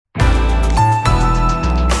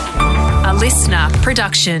listener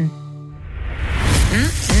production.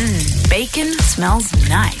 Bacon smells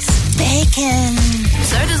nice. Bacon.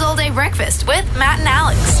 So does All Day Breakfast with Matt and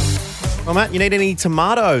Alex. Well, Matt, you need any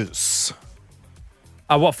tomatoes?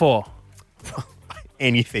 What for?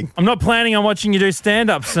 Anything. I'm not planning on watching you do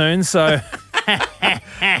stand-up soon, so...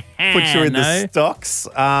 Put you in the stocks.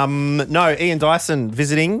 No, Ian Dyson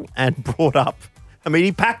visiting and brought up... I mean,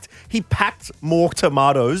 he packed more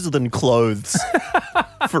tomatoes than clothes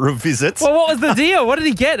for a visit. Well, what was the deal? What did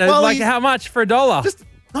he get? Well, how much for $1?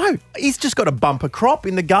 No, he's just got a bumper crop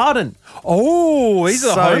in the garden. Oh, he's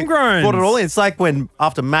a homegrown. Brought it all in. It's like when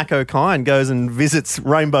after Mac O'Kine goes and visits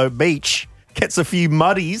Rainbow Beach, gets a few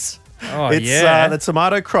muddies. Oh, it's yeah. The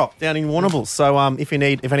tomato crop down in Warrnambool. So if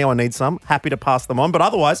anyone needs some, happy to pass them on. But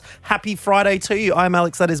otherwise, happy Friday to you. I'm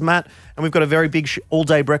Alex, that is Matt, and we've got a very big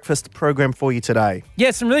all-day breakfast program for you today. Yeah,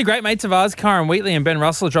 some really great mates of ours, Kyron Wheatley and Ben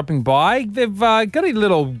Russell, are dropping by. They've got a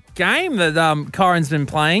little game that Kyron's been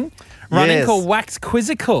playing, running called Wax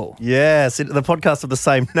Quizzical. Yes, the podcast of the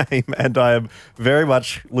same name, and I am very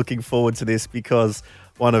much looking forward to this because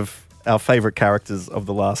one of our favourite characters of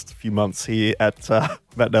the last few months here at Matt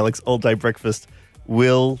and Alex All Day Breakfast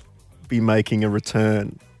will be making a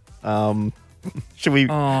return. Should we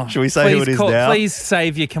say who it is now? Please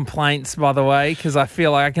save your complaints, by the way, because I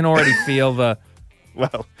feel like I can already feel the...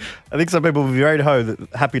 Well, I think some people will be very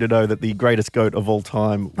happy to know that the greatest GOAT of all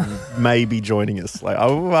time may be joining us. Like I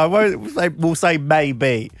won't say, we'll say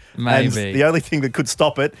maybe. And the only thing that could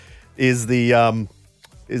stop it is the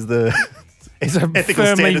It's a ethical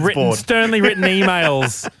standards board. Sternly written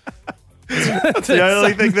emails. That's the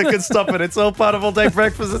only thing that can stop it. It's all part of All Day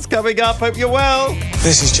Breakfast. It's coming up. Hope you're well.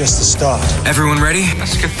 This is just the start. Everyone ready?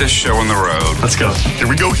 Let's get this show on the road. Let's go. Here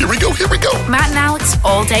we go. Matt and Alex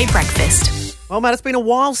All Day Breakfast. Well, Matt, it's been a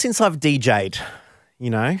while since I've DJ'd,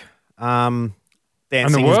 you know.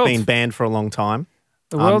 Dancing has been banned for a long time.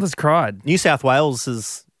 The world has cried. New South Wales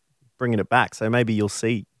is bringing it back, so maybe you'll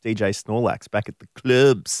see DJ Snorlax back at the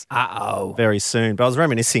clubs very soon. But I was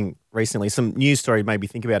reminiscing recently. Some news story made me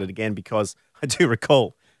think about it again because I do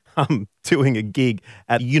recall doing a gig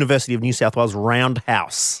at University of New South Wales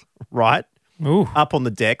Roundhouse, right? Ooh. Up on the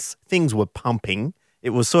decks. Things were pumping. It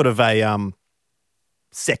was sort of a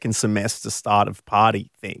second semester start of party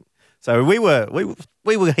thing. So we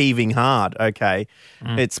were heaving hard, okay?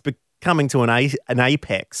 It's coming to an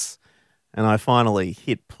apex, and I finally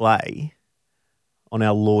hit play on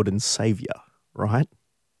our Lord and Saviour, right?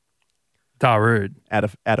 Darud.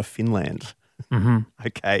 Out of Finland. Mm-hmm.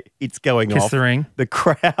 Okay, it's going Kiss off. the ring. The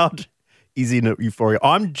crowd is in euphoria.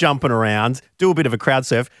 I'm jumping around, do a bit of a crowd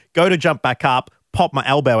surf, go to jump back up, pop my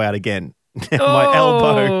elbow out again. My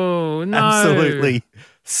elbow absolutely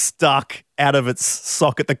stuck out of its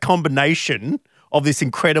socket. The combination of this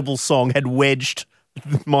incredible song had wedged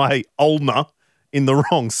my ulna in the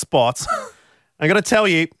wrong spot. I got to tell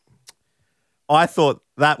you, I thought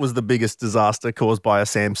that was the biggest disaster caused by a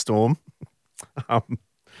sandstorm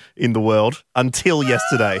in the world until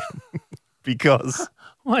yesterday because...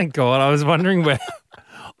 My God, I was wondering where...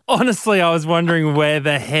 Honestly, I was wondering where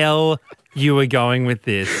the hell you were going with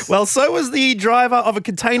this. Well, so was the driver of a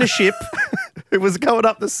container ship who was going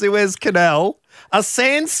up the Suez Canal. A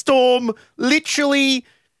sandstorm literally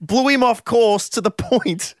blew him off course to the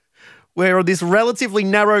point where on this relatively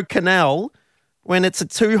narrow canal... When it's a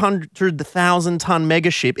 200,000-ton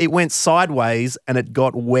megaship, it went sideways and it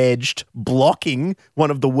got wedged, blocking one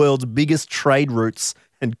of the world's biggest trade routes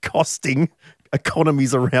and costing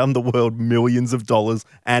economies around the world millions of dollars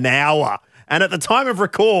an hour. And at the time of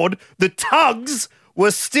record, the tugs were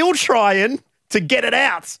still trying to get it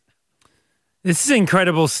out. This is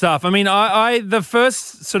incredible stuff. I mean, I the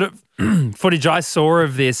first sort of footage I saw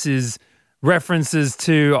of this is references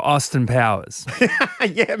to Austin Powers.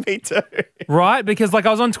 Yeah, me too. Right? Because I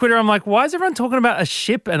was on Twitter, I'm like, why is everyone talking about a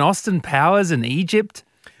ship and Austin Powers in Egypt?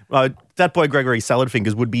 Well, that boy Gregory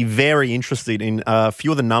Saladfingers would be very interested in a few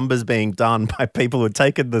of the numbers being done by people who had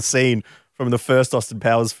taken the scene from the first Austin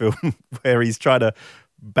Powers film where he's trying to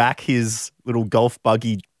back his little golf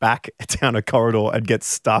buggy back down a corridor and get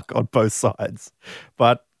stuck on both sides.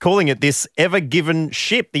 But calling it this Ever Given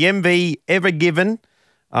ship, the MV Ever Given,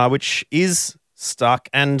 which is stuck,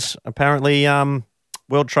 and apparently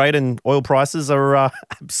world trade and oil prices are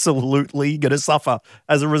absolutely going to suffer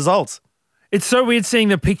as a result. It's so weird seeing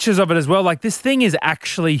the pictures of it as well. Like, this thing is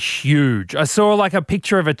actually huge. I saw a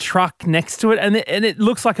picture of a truck next to it, and it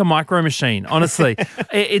looks like a micro machine. Honestly,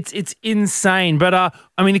 it's insane. But I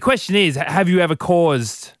mean, the question is, have you ever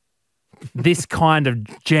caused this kind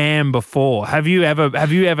of jam before? Have you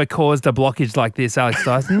ever caused a blockage like this, Alex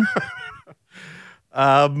Dyson?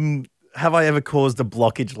 have I ever caused a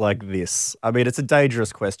blockage like this? I mean, it's a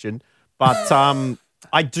dangerous question, but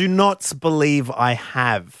I do not believe I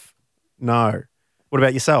have. No. What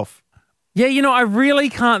about yourself? Yeah, I really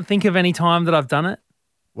can't think of any time that I've done it.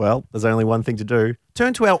 Well, there's only one thing to do.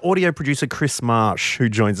 Turn to our audio producer, Chris Marsh, who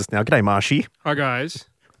joins us now. G'day, Marshy. Hi, guys.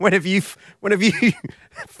 When have you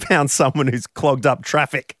found someone who's clogged up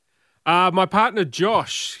traffic? My partner,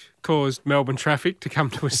 Josh, caused Melbourne traffic to come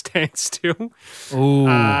to a standstill. Ooh.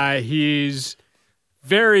 His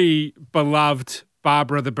very beloved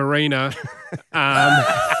Barbara the Barina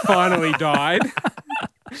finally died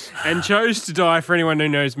and chose to die, for anyone who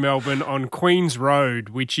knows Melbourne, on Queen's Road,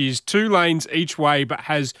 which is 2 lanes each way but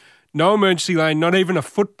has no emergency lane, not even a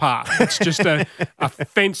footpath. It's just a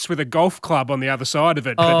fence with a golf club on the other side of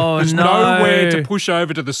it. But there's nowhere to push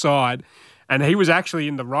over to the side. And he was actually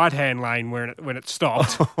in the right-hand lane when it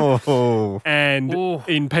stopped. And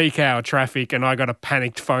in peak hour traffic, and I got a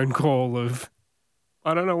panicked phone call of,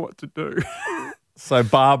 I don't know what to do. So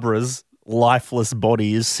Barbara's lifeless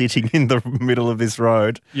body is sitting in the middle of this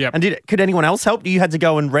road. Yep. And could anyone else help? You had to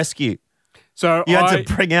go and rescue. So you had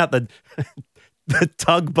to bring out the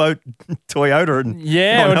tugboat Toyota and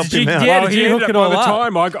help him out. Yeah, did you hook it all by the up?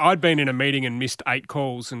 time I'd been in a meeting and missed 8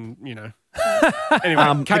 calls and,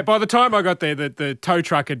 Anyway, by the time I got there, the tow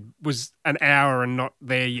truck was an hour and not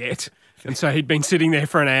there yet. And so he'd been sitting there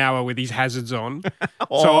for an hour with his hazards on.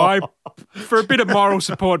 So I, for a bit of moral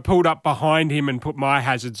support, pulled up behind him and put my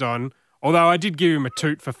hazards on. Although I did give him a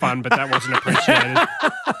toot for fun, but that wasn't appreciated.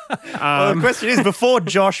 Well, the question is, before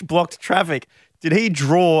Josh blocked traffic, did he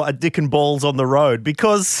draw a dick and balls on the road?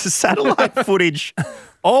 Because satellite footage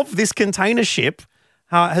of this container ship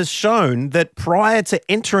has shown that prior to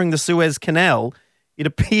entering the Suez Canal, it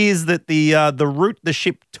appears that the route the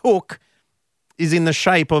ship took is in the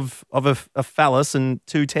shape of a phallus and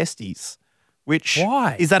 2 testes. Which,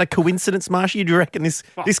 why? Is that a coincidence, Marshy? Do you reckon this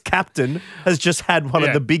captain has just had one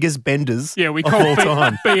of the biggest benders we of call all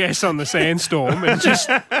time? BS on the Sandstorm, and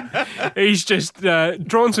he's just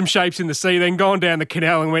drawn some shapes in the sea, then gone down the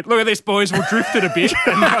canal and went, look at this, boys, we'll drift it a bit,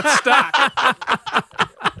 and got stuck.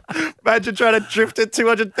 Imagine trying to drift a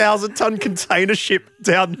 200,000-ton container ship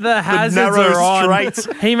down The hazards narrow are on.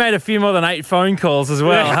 strait. He made a few more than 8 phone calls as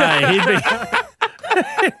well. Hey, he'd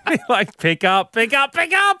be like, pick up.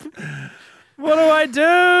 What do I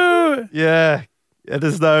do? Yeah,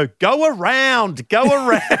 there's no go around.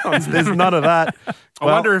 There's none of that. I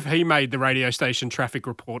wonder if he made the radio station traffic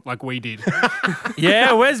report like we did.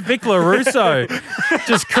 Yeah, where's Vic LaRusso?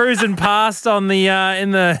 Just cruising past on the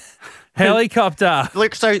in the helicopter.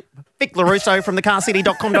 Look, so Vic LaRusso from the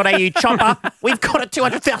carcity.com.au chopper. We've got a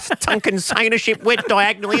 200,000-ton container ship wet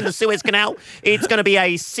diagonally in the Suez Canal. It's going to be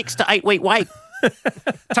a 6 to 8 week wait.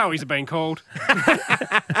 Towies have been called.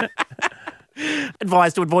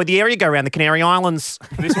 Advised to avoid the area, go around the Canary Islands.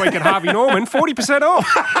 This week at Harvey Norman, 40% off.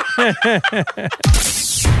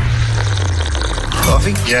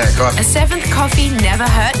 Coffee? Yeah, coffee. A 7th coffee never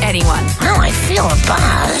hurt anyone. Oh, I feel a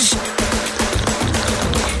buzz.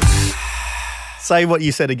 Say what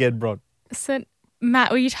you said again, Bron. So,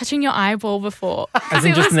 Matt, were you touching your eyeball before? As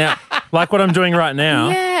in just now, like what I'm doing right now.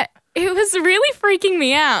 Yeah, it was really freaking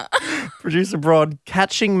me out. Producer Bron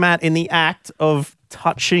catching Matt in the act of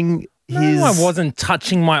touching his... No, I wasn't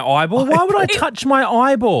touching my eyeball. Why would I touch my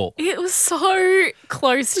eyeball? It was so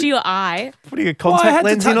close to your eye. Putting a contact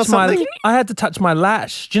lens in or something? I had to touch my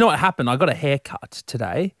lash. Do you know what happened? I got a haircut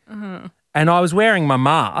today and I was wearing my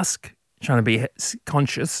mask, trying to be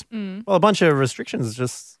conscious. Well, a bunch of restrictions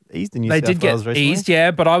just eased in New They South did Wales get recently. eased,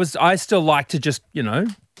 yeah, but I still like to just,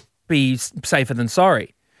 be safer than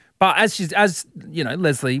sorry. But as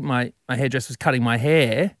Leslie, my hairdresser, was cutting my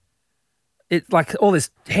hair, it like all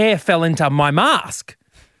this hair fell into my mask.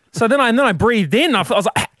 So then I breathed in. I was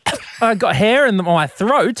like, I got hair in my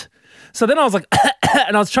throat. So then I was like,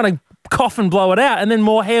 and I was trying to cough and blow it out, and then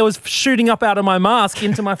more hair was shooting up out of my mask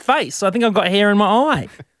into my face. So I think I've got hair in my eye.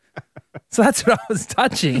 So that's what I was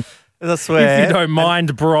touching. I swear. If you don't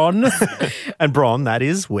mind, Bron. And Bron, that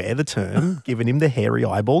is where the term giving him the hairy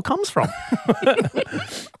eyeball comes from.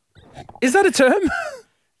 Is that a term?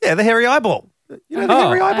 Yeah, the hairy eyeball. You know the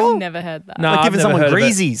hairy eyeball? I've never heard that. No, Like I've giving never someone heard of it.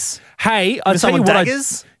 greasies. Hey, I'll tell you someone what.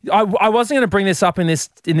 daggers? I wasn't going to bring this up in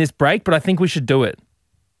this break, but I think we should do it.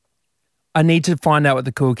 I need to find out what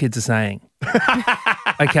the cool kids are saying.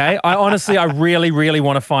 Okay? I really, really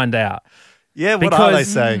want to find out. Yeah, what are they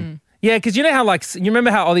Because- saying? Yeah, because you know how you remember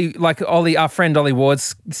how Ollie, our friend Ollie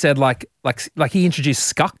Wards said like he introduced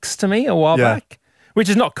scucks to me a while Yeah. back, which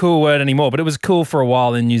is not a cool word anymore, but it was cool for a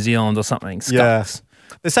while in New Zealand or something. Scucks.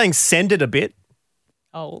 Yeah. They're saying send it a bit.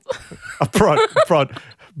 Old. Bron,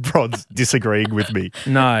 Bron's disagreeing with me.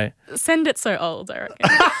 No. Send it so old, I reckon.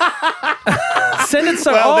 Send it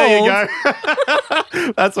so Well, old. there you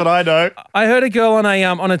go. That's what I know. I heard a girl on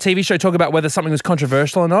a TV show talk about whether something was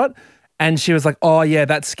controversial or not, and she was like, "Oh yeah,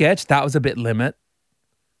 that sketch, that was a bit limit."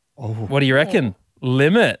 Oh. What do you reckon?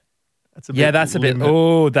 Limit. That's a That's a bit. limit.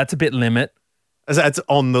 Oh, that's a bit limit. That's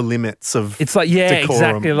on the limits of. It's like decorum.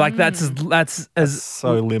 Exactly. Like that's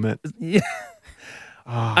so limit. Yeah.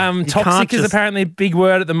 you Toxic can't is just- apparently a big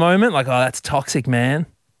word at the moment. Like, oh, that's toxic, man.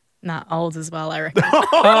 Nah, old as well, I reckon.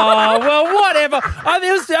 Oh, well, whatever.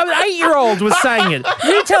 There was an 8-year-old was saying it.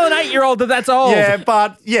 You tell an 8-year-old that that's old. Yeah,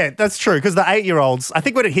 but that's true because the 8-year-olds, I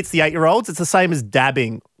think when it hits the 8-year-olds, it's the same as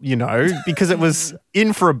dabbing, because it was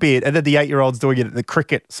in for a bit and then the 8-year-olds doing it at the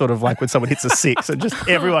cricket, sort of like when someone hits a 6 and just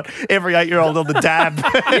every 8-year-old on the dab.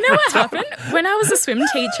 You know what happened? When I was a swim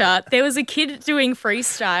teacher, there was a kid doing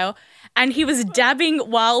freestyle and he was dabbing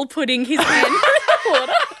while putting his hand in the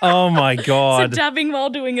water. Oh, my God. So dabbing while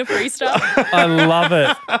doing a freestyle. I love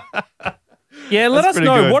it. Yeah, let us pretty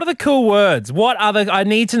know. good. What are the cool words? I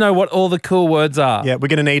need to know what all the cool words are. Yeah, we're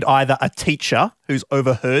going to need either a teacher who's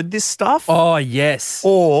overheard this stuff Oh, yes.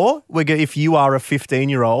 or if you are a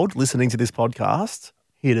 15-year-old listening to this podcast,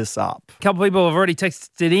 hit us up. A couple of people have already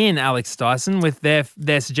texted in, Alex Dyson, with their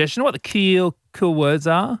suggestion of what the cool words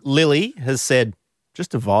are. Lily has said,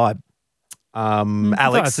 just a vibe. I thought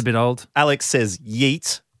Alex, that's a bit old. Alex says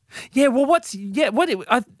yeet. Yeah, well, what is yeet?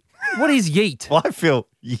 Well, I feel,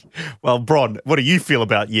 Bron, what do you feel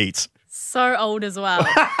about yeet? So old as well.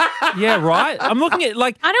 Yeah, right? I'm looking at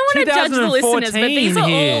like I don't want to judge the listeners, but these are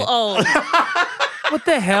here. all old. What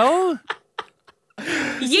the hell?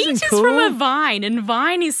 Yeet is cool. from a Vine, and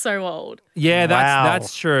Vine is so old. Yeah, Wow.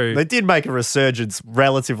 that's true. They did make a resurgence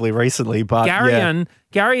relatively recently, but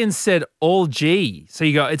Garion said all G. So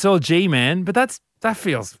you go, it's all G, man. But that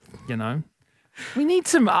feels, we need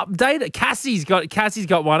some update. Cassie's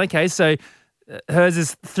got one. Okay, so hers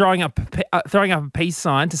is throwing up a peace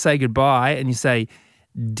sign to say goodbye, and you say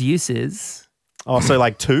deuces. Oh, so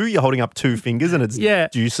like two? You're holding up two fingers and it's Yeah,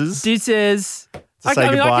 deuces? Deuces. To say I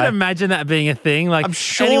goodbye. can imagine that being a thing. Like, I'm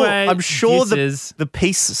sure deuces. the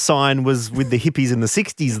peace sign was with the hippies in the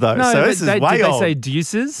 60s, though. No, so but this is way did old. they say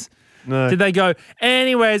deuces? No. Did they go,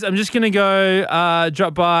 anyways, I'm just going to go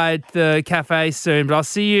drop by the cafe soon, but I'll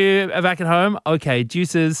see you back at home? Okay,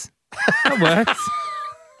 deuces. That works.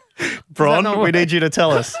 Bron, not we work? need you to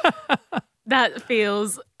tell us. That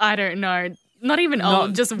feels, I don't know, not even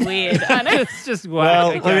old, just weird. I know. It's just wow.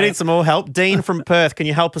 Well, we need some more help. Dean from Perth, can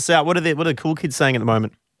you help us out? What are the cool kids saying at the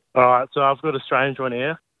moment? All right, so I've got a strange one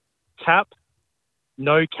here. Cap,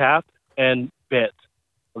 no cap, and bet.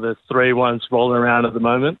 There's 3 ones rolling around at the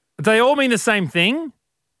moment. They all mean the same thing?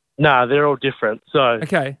 Nah, they're all different. So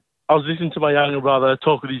Okay. I was listening to my younger brother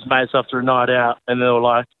talk with his mates after a night out, and they were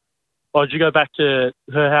like, "Oh, did you go back to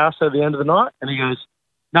her house at the end of the night?" And he goes,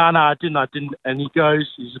 No, I didn't. And he goes,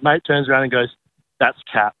 his mate turns around and goes, "That's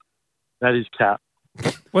cap. That is cap."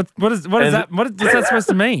 What is that? What's that supposed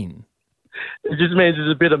to mean? It just means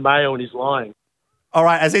there's a bit of mayo and he's lying. All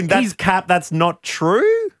right, as in that's cap, that's not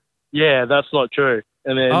true? Yeah, that's not true.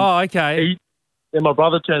 And then Oh, okay. then my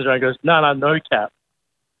brother turns around and goes, no cap.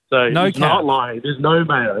 So No he's cap. not lying. There's no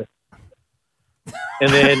mayo.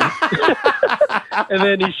 And then and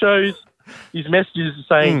then he shows his messages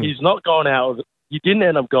saying he's not gone out. He didn't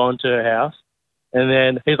end up going to her house. And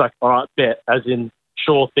then he's like, all right, bet, as in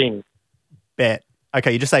sure thing. Bet.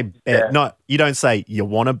 Okay, you just say bet. Yeah. No, you don't say you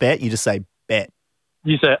want to bet. You just say bet.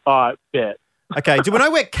 You say, all right, bet. Okay, do we know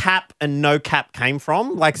where cap and no cap came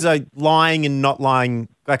from? Like, so lying and not lying,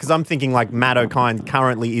 because I'm thinking like Matt O'Kine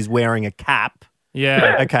currently is wearing a cap.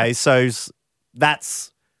 Yeah. Okay, so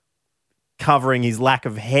that's covering his lack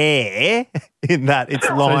of hair in that it's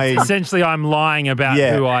lying. So essentially, I'm lying about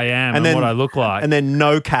Yeah. who I am and, then, what I look like. And then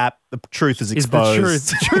no cap, the truth is is the exposed. truth.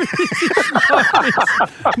 The truth is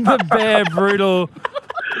exposed. The bare, brutal,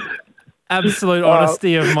 absolute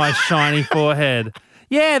honesty of my shiny forehead.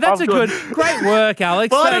 Yeah, that's great work,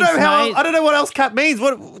 Alex. Well, Thanks, mate. I don't know what else cap means.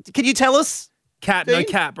 What can you tell us? Cap, no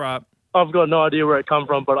cap, bro. I've got no idea where it come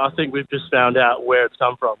from, but I think we've just found out where it's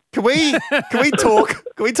come from. Can we talk?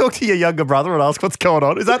 Can we talk to your younger brother and ask what's going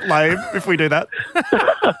on? Is that lame if we do that?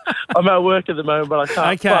 I'm at work at the moment, but I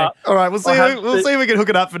can't. Okay. But All right, we'll see. I have We'll see if we can hook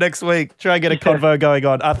it up for next week. Try and get a convo going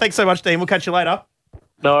on. Thanks so much, Dean. We'll catch you later.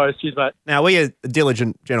 no worries, cheers, mate. Now, we are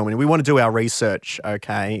diligent gentlemen. We want to do our research,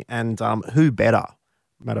 okay? And who better,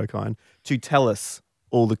 Matt O'Kine, to tell us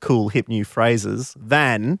all the cool, hip new phrases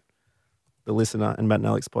than the listener and Matt and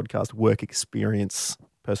Alex podcast work experience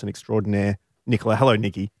person extraordinaire, Nicola. Hello,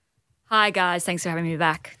 Nikki. Hi guys, thanks for having me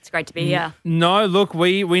back. It's great to be here. No, look,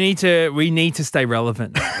 we need to stay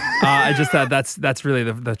relevant. I just that's really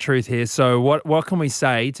the truth here. So what can we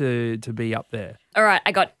say to be up there? All right,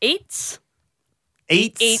 I got eats.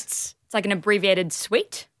 Eats? Eats. It's like an abbreviated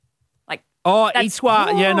suite. Oh, That's-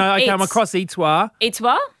 Eatsoir. Yeah, no, I come Eats. across Eatsoir.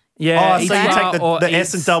 Eatsoir? Yeah, Oh, so you Eatsoir take or the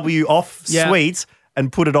S and Eats. W off Yeah. sweet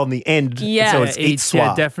and put it on the end. Yeah. So it's Eats, Eatsoir.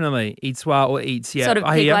 yeah, definitely. Eatsoir or Eats, yeah. Sort of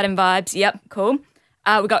I Big hear. Latin vibes. Yep, cool.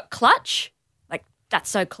 We got clutch. Like, that's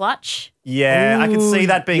so clutch. Yeah, I can see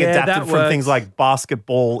that being yeah, adapted that from works. things like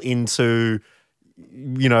basketball into,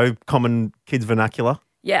 common kids vernacular.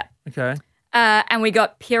 Yeah. Okay. And we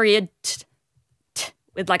got period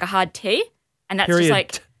with like a hard T. And that's Period just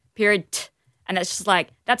like t. period t. And that's just like,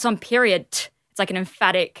 that's on period t. It's like an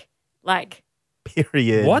emphatic, like,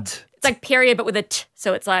 Period. What? it's like period but with a t.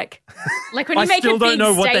 So it's like, Like when you I make still a big don't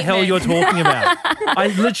know what the hell you're statement. talking about. I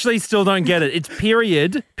literally still don't get it. It's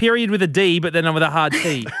period with a D, but then with a hard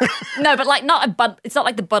T. no, but like it's not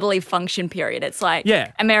like the bodily function period. It's like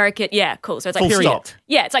Yeah. American. Yeah, cool. So it's like Full period. stop.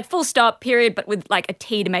 Yeah, it's like full stop, period, but with like a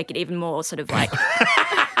T to make it even more sort of like,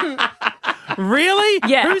 Really?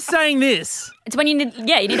 Yeah. Who's saying this? it's when you need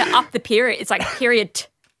to up the period. It's like period.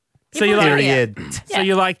 So you're like, Period. so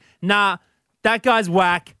you're like, nah, that guy's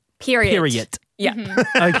whack. Period. Period. Yeah.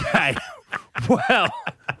 Okay. Well,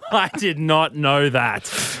 I did not know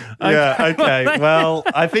that. Yeah, okay. Well,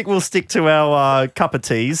 I think we'll stick to our cup of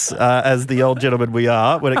teas as the old gentleman we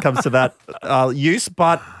are when it comes to that use.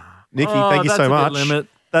 But, Nikki, Oh, thank you that's so a bit much. limit.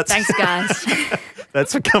 Thanks, guys.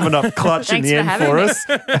 That's for coming up clutch in Thanks the for end having for me. us.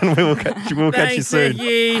 And we'll catch you Thanks, soon.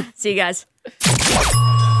 Nikki. See you guys.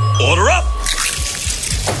 Order up.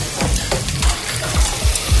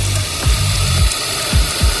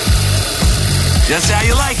 Just how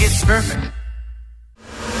you like it. Perfect.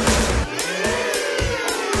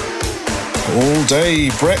 All day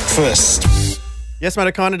breakfast. Yes,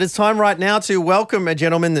 Matterkind, it is time right now to welcome a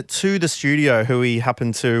gentleman to the studio who we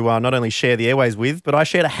happen to not only share the airways with, but I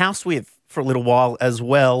shared a house with for a little while as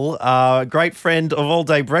well. Great friend of All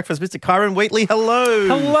Day Breakfast, Mr. Kyron Wheatley. Hello.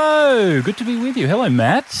 Hello, good to be with you. Hello,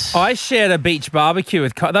 Matt. I shared a beach barbecue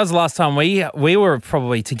with that was the last time we were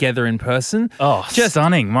probably together in person. Oh, just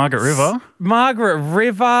stunning. Margaret River. Margaret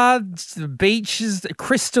River, beaches,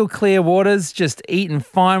 crystal clear waters, just eating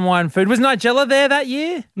fine wine food. Was Nigella there that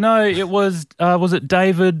year? No, it was it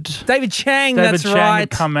David? David Chang, David that's Chang right. had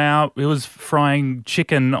come out. It was frying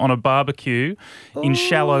chicken on a barbecue in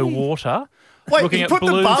shallow water. Wait, looking you at put the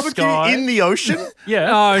blue barbecue sky. in the ocean? Yeah.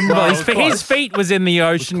 Oh, no, Well, his, it was his feet was in the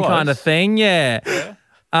ocean close. kind of thing, yeah.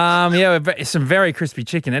 Some very crispy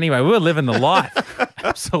chicken. Anyway, we were living the life.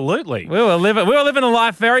 Absolutely. We were living a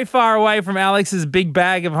life very far away from Alex's big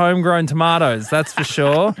bag of homegrown tomatoes. That's for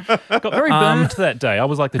sure. Got very burned that day. I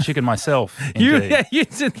was like the chicken myself. Indeed. You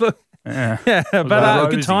did look. Yeah. But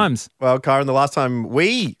rosy. good times. Well, Kyron, the last time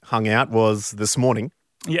we hung out was this morning.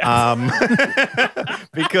 Yeah.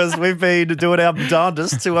 Because we've been doing our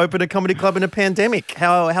darndest to open a comedy club in a pandemic.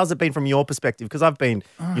 How's it been from your perspective? Because I've been,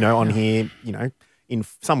 on here,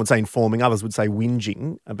 some would say informing, others would say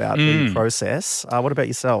whinging about the process. What about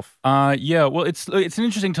yourself? Yeah, well, it's an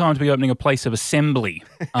interesting time to be opening a place of assembly.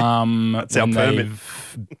 That's our when permit.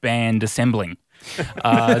 they've banned assembling.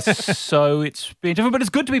 So it's been different, but it's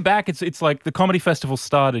good to be back. It's like the comedy festival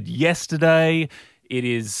started yesterday. It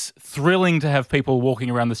is thrilling to have people walking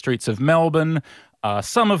around the streets of Melbourne.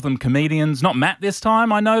 Some of them comedians, not Matt this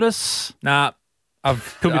time, I notice. Nah.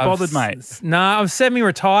 Could be bothered, mate. Nah, I'm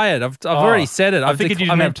semi-retired. I've already said it. I figured you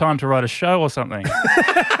didn't have time to write a show or something.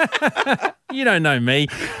 You don't know me.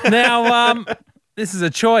 Now, this is a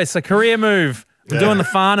choice, a career move. I'm doing the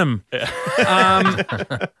Farnham.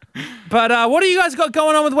 But what do you guys got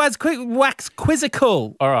going on with Wax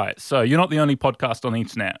Quizzical? All right, so you're not the only podcast on the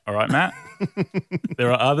internet, all right, Matt?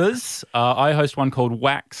 There are others. I host one called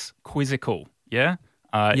Wax Quizzical, yeah?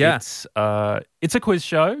 It's a quiz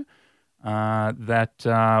show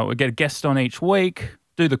that we get a guest on each week,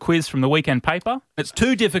 do the quiz from the weekend paper. It's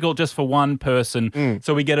too difficult just for one person,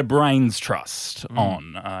 so we get a brains trust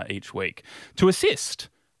on each week to assist,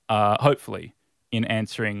 hopefully, in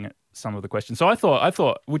answering some of the questions. So I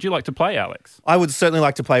thought, would you like to play, Alex? I would certainly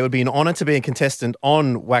like to play. It would be an honour to be a contestant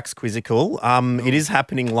on Wax Quizzical. It is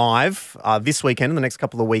happening live this weekend and the next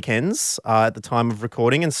couple of weekends at the time of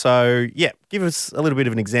recording. And so, give us a little bit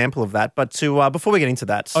of an example of that. But before we get into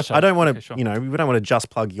that, sure. I don't want to, Okay, sure. we don't want to just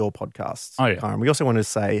plug your podcast. Oh, yeah. Kyron. We also want to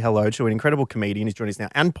say hello to an incredible comedian who's joining us now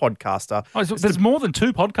and podcaster. Oh, so there's more than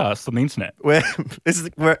 2 podcasts on the internet.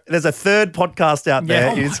 There's a third podcast out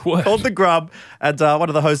there. Yeah, It's called The Grub. And one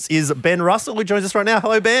of the hosts is Ben Russell, who joins us right now.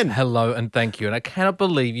 Hello, Ben. Hello and thank you. And I cannot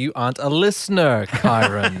believe you aren't a listener,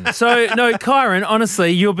 Kyron. So, no, Kyron,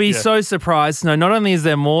 honestly, you'll be so surprised. No, not only is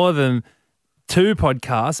there more than 2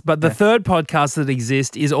 podcasts, but the third podcast that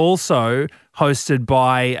exists is also hosted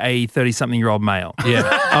by a 30-something-year-old male. Yeah.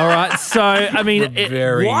 All right. So, I mean,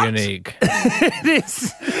 Very what? unique. It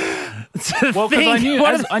is. Well,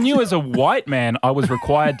 because I knew as a white man, I was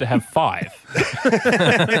required to have 5.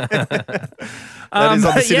 That is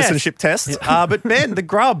on the citizenship test. But Ben, The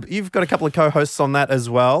Grub, you've got a couple of co-hosts on that as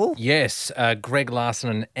well. Yes, Greg Larson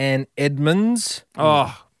and Ann Edmonds.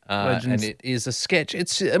 Oh, and it is a sketch.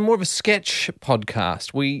 It's more of a sketch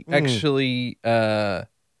podcast. We actually kind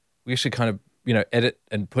of edit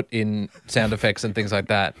and put in sound effects and things like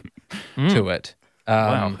that to it.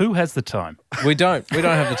 Wow, who has the time? We don't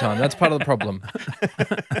have the time. That's part of the problem.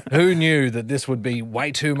 Who knew that this would be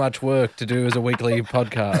way too much work to do as a weekly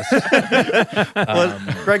podcast?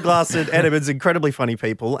 Greg Larson, Ann Edmonds, incredibly funny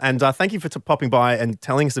people. And thank you for popping by and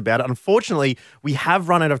telling us about it. Unfortunately, we have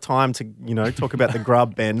run out of time to, talk about The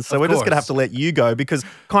Grub, Ben. So we're just going to have to let you go because,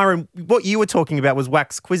 Kyron, what you were talking about was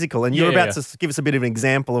Wax Quizzical, and you were about to give us a bit of an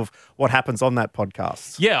example of what happens on that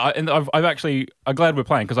podcast. Yeah, and I'm glad we're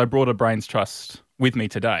playing because I brought a Brains Trust with me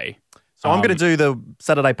today. So I'm going to do the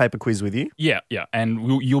Saturday paper quiz with you. Yeah,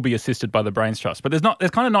 and you'll be assisted by the Brains Trust. But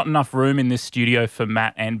there's kind of not enough room in this studio for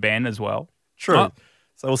Matt and Ben as well. True. Oh.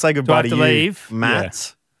 So we'll say goodbye Do I to have to you, leave?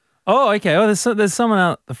 Matt. Yeah. Oh, okay. Oh, there's someone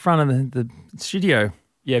out the front of the studio.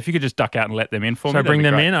 Yeah, if you could just duck out and let them in for me. Should I bring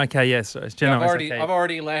that'd them be in? great. Okay, yes. Yeah, so I've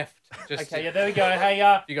already left. Just Okay, yeah, there we go. Hey,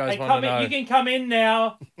 you guys want come to in. know. You can come in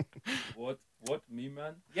now. What, me,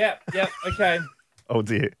 man? Yep, okay. Oh,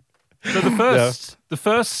 dear. So the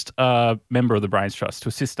first member of the Brains Trust to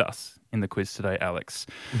assist us in the quiz today, Alex,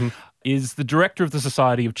 is the director of the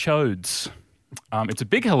Society of Chodes. It's a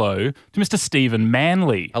big hello to Mr. Stephen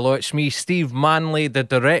Manley. Hello, it's me, Steve Manley, the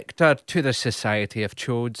director to the Society of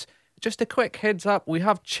Chodes. Just a quick heads up, we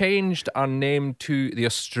have changed our name to the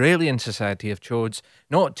Australian Society of Chodes,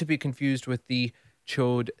 not to be confused with the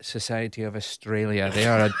Chode Society of Australia. They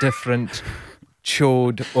are a different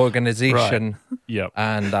chode organisation. Right. Yep.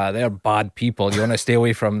 And they're bad people. You want to stay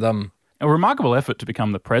away from them. A remarkable effort to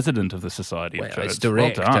become the president of the Society of Chodes. It's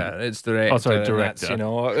director. Well done. It's director. Oh, sorry, and director.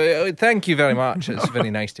 that's, thank you very much. It's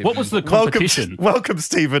very nice to What be. was the competition? Welcome,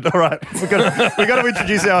 Stephen. All right. We've got to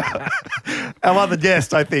introduce our other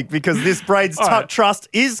guest, I think, because this Brains Trust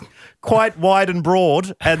is quite wide and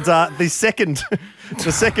broad. And the second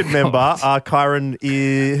member, Kyron,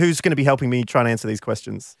 who's going to be helping me try and answer these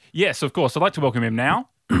questions. Yes, of course. I'd like to welcome him now.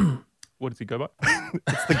 What does he go by?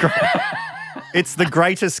 It's the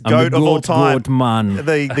greatest goat of all time. Goat man.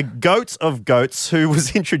 The goat of goats who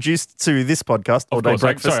was introduced to this podcast. All Day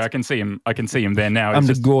Breakfast. Sorry, I can see him there now. I'm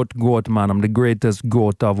the goat man. I'm the greatest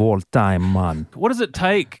goat of all time, man. What does it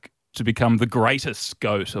take to become the greatest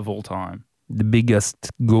goat of all time? The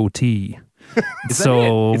biggest goatee. Is that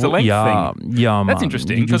it? It's a length thing. Yeah, man. That's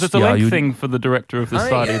interesting because it's a length thing for the director of the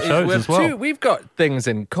Society of Chodes as well. We've got things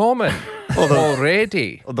in common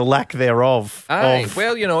already. Or the lack thereof.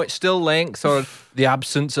 Well, it's still length or the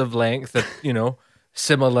absence of length.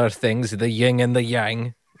 Similar things, the yin and the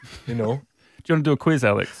yang. Do you want to do a quiz,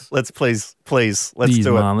 Alex? Let's please, let's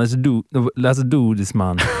do man, it. Let's do this,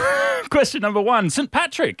 man. Question number 1. St.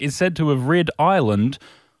 Patrick is said to have rid Ireland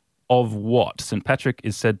of what? St. Patrick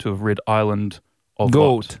is said to have rid Ireland of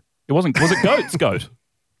goat. What? Was it goats? Goat.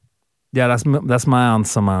 Yeah, that's my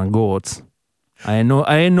answer, man. Goats. I ain't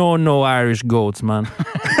no Irish goats, man.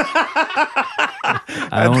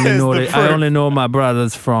 I only know my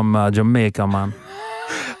brothers from Jamaica, man.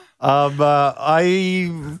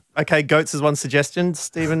 Goats is one suggestion,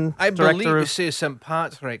 Stephen. I believe you say St.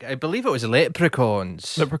 Patrick. I believe it was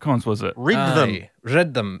leprechauns. Leprechauns, was it?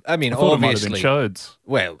 Rid them. I mean, I thought obviously. It might have been chodes.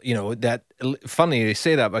 Well, that funny you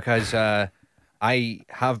say that because I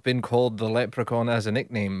have been called the leprechaun as a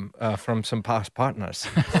nickname from some past partners.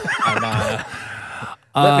 And,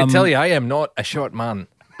 let me tell you, I am not a short man.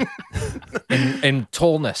 in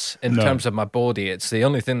tallness, in terms of my body, it's the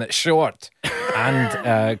only thing that's short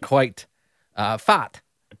and quite fat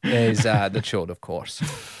is the chode, of course.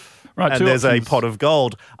 Right, and there's a pot of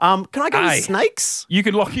gold. Can I go with snakes? You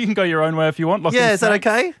can go your own way if you want. Is that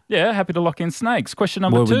okay? Yeah, happy to lock in snakes. Question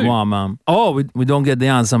number 2. What we want, man? Oh, we don't get the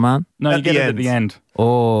answer, man. No, you get it at the end.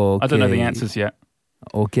 Oh, okay. I don't know the answers yet.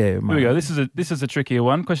 Okay, Here we go. This is a trickier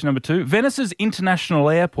one. Question number 2. Venice's international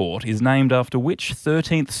airport is named after which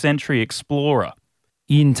 13th century explorer?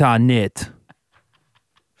 Internet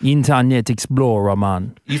Explorer,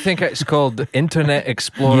 man. You think it's called Internet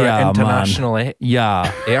Explorer International man.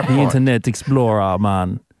 Airport? The Internet Explorer,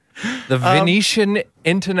 man. The Venetian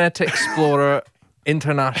Internet Explorer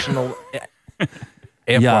International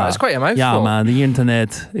Airport. It's quite a mouthful. Yeah, man. The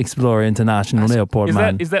Internet Explorer International Airport,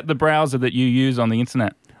 man. Is that the browser that you use on the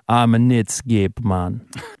internet? I'm a Netscape, man.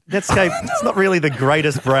 Netscape, it's not really the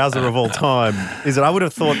greatest browser of all time, is it? I would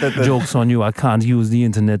have thought that Joke's on you, I can't use the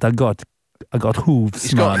internet. I got hooves,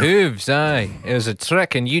 He's got hooves, aye. It was a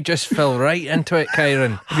trick and you just fell right into it,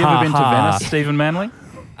 Kyron. Have you ever been to Venice, Stephen Manley?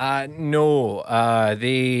 No.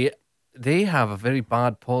 They have a very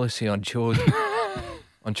bad policy on chode.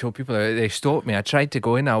 On chode people. They stopped me. I tried to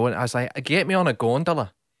go in. I was like, get me on a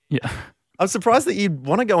gondola. Yeah. I'm surprised that you'd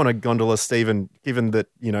want to go on a gondola, Stephen, given that,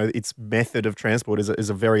 its method of transport is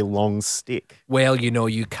a very long stick. Well,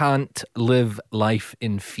 you can't live life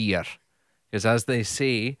in fear. Because as they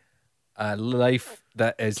say, a life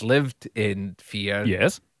that is lived in fear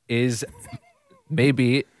is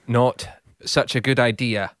maybe not such a good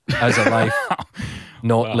idea as a life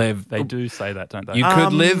not lived. They do say that, don't they? You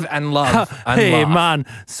could live and love and hey, laugh. man.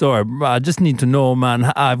 Sorry, I just need to know,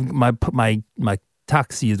 man. My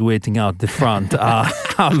taxi is waiting out the front.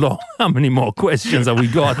 How long? How many more questions have we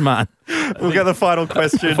got, man? We'll get the final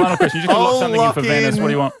question. Final question. You just got to lock something in for Venice. What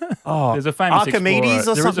do you want? Oh, there's a famous Archimedes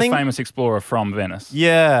explorer. or something? There is a famous explorer from Venice.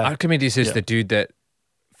 Yeah. Archimedes is the dude that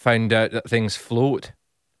found out that things float.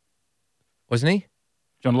 Wasn't he? Do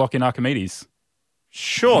you want to lock in Archimedes?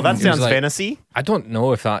 Sure, that sounds Venice-y. I don't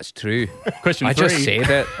know if that's true. Question 3. I just said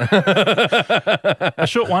it. A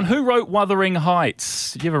short one. Who wrote Wuthering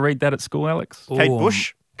Heights? Did you ever read that at school, Alex? Kate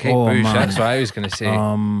Bush? Kate Bush, man. that's what I was going to say.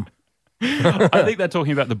 I think they're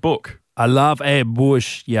talking about the book. I love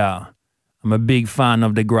Bush, yeah. I'm a big fan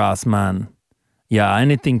of the grass, man. Yeah,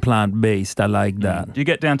 anything plant-based, I like that. Do you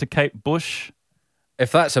get down to Kate Bush?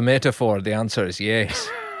 If that's a metaphor, the answer is yes.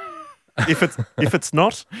 If it's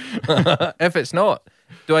not? If it's not,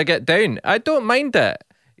 do I get down? I don't mind it.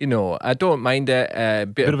 I don't mind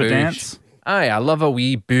it. Bit of a boosh. dance? Aye, I love a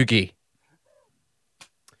wee boogie.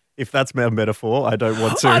 If that's a metaphor, I don't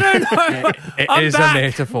want to. I don't know. It I'm is back. a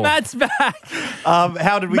metaphor. Matt's back.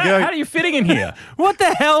 How did we Matt, go? how are you fitting in here? What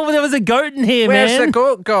the hell? There was a goat in here, Where's man. the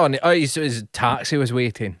goat gone? Oh, his taxi was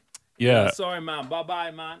waiting. Yeah. Sorry, man. Bye-bye,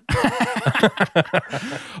 man.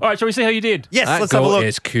 All right, shall we see how you did? Yes, That let's have a goat look.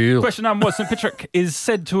 is cool. Question number 1. St. Patrick is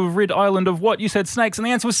said to have rid Ireland of what? You said snakes, and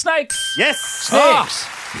the answer was snakes. Yes. Snakes.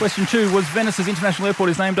 Question 2. Was Venice's international airport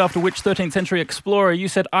is named after which 13th century explorer? You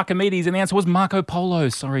said Archimedes, and the answer was Marco Polo.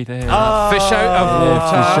 Sorry there. Fish out of water.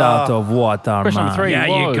 Fish out of water, Question man. number 3 Yeah,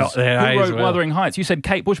 you was, got there, who as wrote well. Wuthering Heights? You said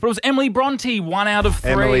Kate Bush, but it was Emily Bronte. 1 out of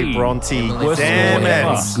 3. Emily Bronte. Worst Damn score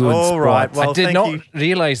ever. it. Good All right. spot. Well, I did thank not you.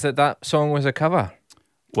 realise that song was a cover.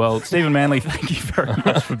 Well, Stephen Manley, thank you very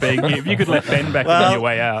much for being here. If you could let Ben back on your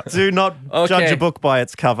way out. Do not judge a book by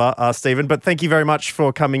its cover, Stephen, but thank you very much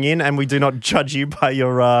for coming in, and we do not judge you by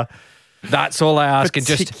your That's all I ask. And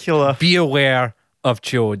particular... just be aware of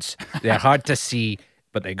chodes. They're hard to see,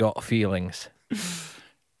 but they got feelings.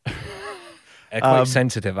 Quite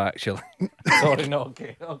sensitive, actually. Sorry, no,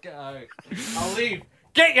 okay. I'll get out. I'll leave.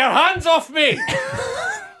 Get your hands off me!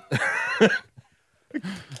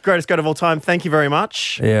 Greatest goat of all time. Thank you very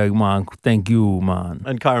much. Yeah, man. Thank you, man.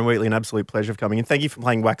 And Kyron Wheatley, an absolute pleasure for coming in. Thank you for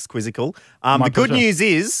playing Wax Quizzical. The good pleasure. news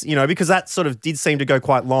is, because that sort of did seem to go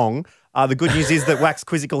quite long, the good news is that Wax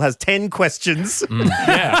Quizzical has 10 questions.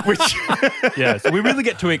 Yeah. Which Yeah, so we really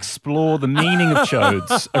get to explore the meaning of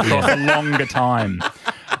chodes across a longer time.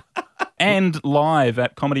 And live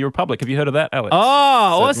at Comedy Republic. Have you heard of that, Alex?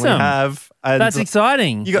 Oh, certainly awesome. have. And That's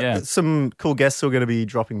exciting. you got some cool guests who are going to be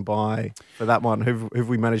dropping by for that one. Who've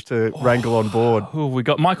we managed to wrangle on board? Who have we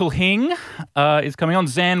got? Michael Hing is coming on.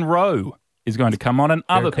 Zan Rowe is going to come on. And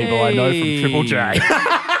other people I know from Triple J.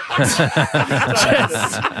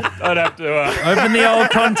 I'd have to... Open the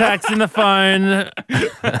old contacts in the phone.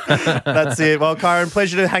 That's it. Well, Kyron,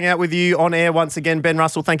 pleasure to hang out with you on air once again. Ben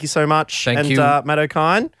Russell, thank you so much. Thank you. Matt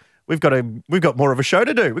O'Kine, we've got more of a show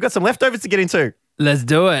to do. We've got some leftovers to get into. Let's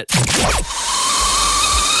do it.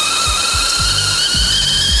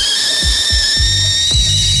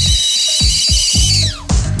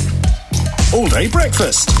 All day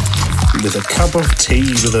breakfast with a cup of tea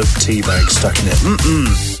with a tea bag stuck in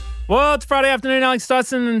it. Well, it's Friday afternoon, Alex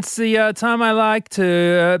Dyson, and it's the time I like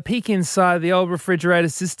to peek inside the old refrigerator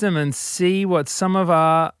system and see what some of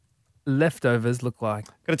our leftovers look like.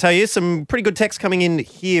 Got to tell you, some pretty good text coming in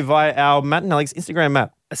here via our Matt and Alex Instagram,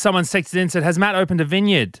 Matt. someone texted in and said, has Matt opened a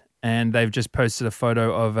vineyard? And they've just posted a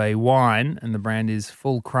photo of a wine, and the brand is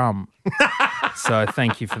Full Crumb. So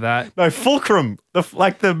thank you for that. No, fulcrum,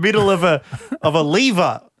 like the middle of a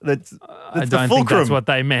lever. That's I don't think that's what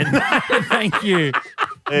they meant. Thank you.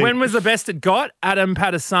 When was the best it got? Adam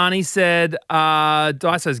Patasani said,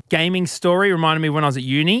 Daiso's gaming story reminded me when I was at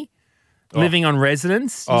uni, living on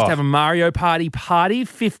residence. Used to have a Mario Party,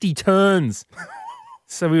 50 turns.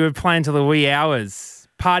 So we were playing till the wee hours.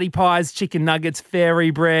 Party pies, chicken nuggets,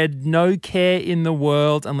 fairy bread, no care in the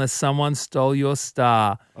world unless someone stole your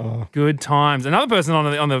star. Good times. Another person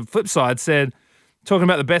on the flip side said, talking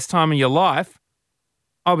about the best time in your life,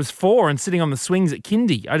 I was 4 and sitting on the swings at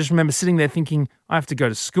kindy. I just remember sitting there thinking, I have to go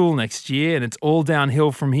to school next year and it's all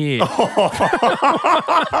downhill from here.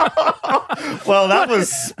 Well, that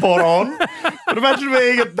was spot on. But imagine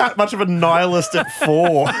being that much of a nihilist at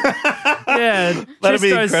 4. Yeah, That'd be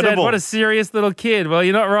Tristo said, incredible. what a serious little kid. Well,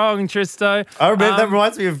 you're not wrong, Tristo. I remember, that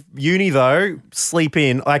reminds me of uni, though, sleep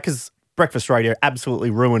in, because breakfast radio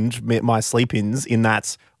absolutely ruined my sleep-ins in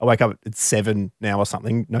that I wake up at 7 now or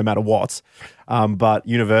something, no matter what. But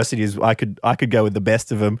universities, I could go with the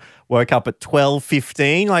best of them. Woke up at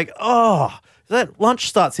 12:15, like, that lunch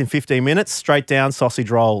starts in 15 minutes, straight down sausage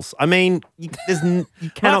rolls. I mean, you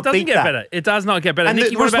cannot beat that. Better. It does not get better. And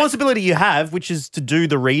Nikki, the responsibility you have, which is to do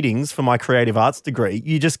the readings for my creative arts degree,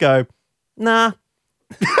 you just go, nah.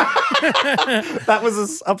 That was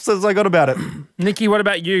as upset as I got about it. Nikki, what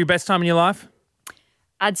about you? Best time in your life?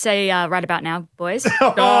 I'd say right about now, boys. Get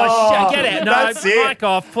it. No, that's it. mic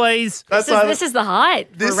off, please. This is the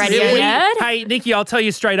height for a radio nerd. Hey, Nikki, I'll tell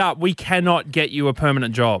you straight up, we cannot get you a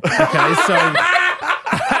permanent job. Okay, so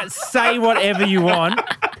say whatever you want.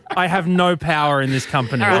 I have no power in this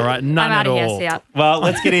company, all right? None I'm at out of all. here, see ya. Well,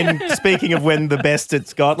 let's get in. Speaking of when the best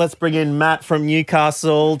it's got, let's bring in Matt from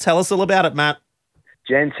Newcastle. Tell us all about it, Matt.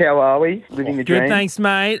 Gents, how are we? Living the dream. Good, thanks,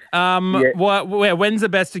 mate. When's the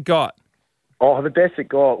best it got? Oh, the best it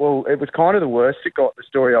got. Well, it was kind of the worst it got. The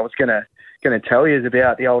story I was gonna tell you is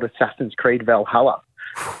about the old Assassin's Creed Valhalla.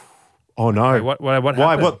 Oh no! What Why?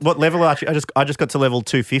 happened? What level? Actually, I just got to level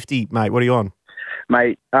 250, mate. What are you on?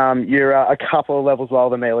 Mate, you're a couple of levels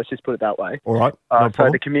lower than me. Let's just put it that way. All right. No So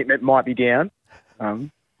problem. the commitment might be down.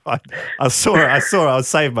 I saw. I was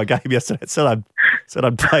saving my game yesterday. It said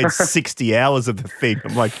I'd played 60 hours of the thing.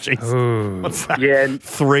 I'm like, jeez, what's that? Yeah.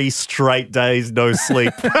 3 straight days, no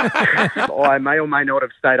sleep. I may or may not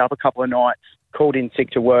have stayed up a couple of nights, called in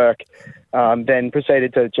sick to work, then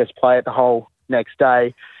proceeded to just play it the whole next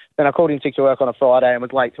day. Then I called in sick to work on a Friday and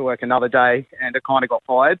was late to work another day, and I kind of got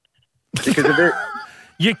fired because of it.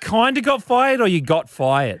 You kind of got fired, or you got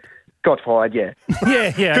fired? Got fired, yeah.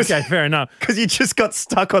 Yeah, okay, fair enough. Because you just got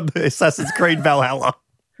stuck on the Assassin's Creed Valhalla.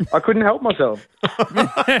 I couldn't help myself.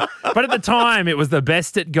 But at the time, it was the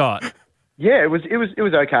best it got. Yeah, it was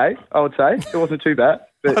okay, I would say. It wasn't too bad.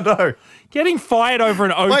 But I know. Getting fired over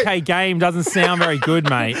an okay game doesn't sound very good,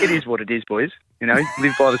 mate. It is what it is, boys. You know,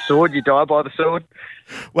 live by the sword, you die by the sword.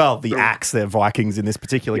 Well, the axe, they're Vikings in this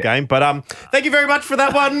particular game. But thank you very much for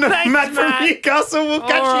that one, Thanks, Matt from Newcastle. We'll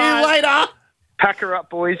catch you later. Pack her up,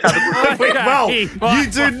 boys. Have a good week. Well, you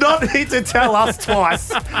do not need to tell us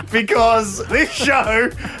twice because this show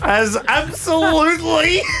has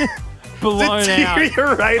absolutely blown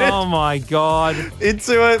deteriorated. out. Oh, my God.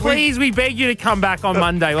 Into it. Please, we beg you to come back on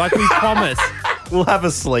Monday like we promised. We'll have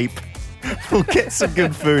a sleep. We'll get some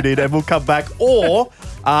good food in and we'll come back. Or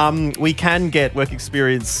we can get work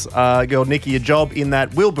experience girl Nikki a job in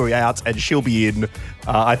that we'll be out and she'll be in.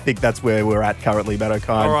 I think that's where we're at currently, Matt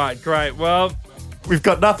O'Kine. All right, great. Well, we've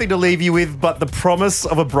got nothing to leave you with but the promise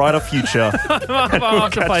of a brighter future. I'm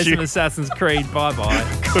off to play some Assassin's Creed. Bye-bye.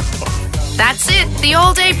 Goodbye. That's it. The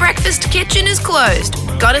all-day breakfast kitchen is closed.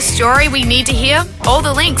 Got a story we need to hear? All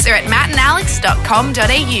the links are at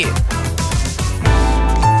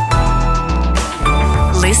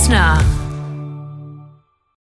mattandalex.com.au. Listener.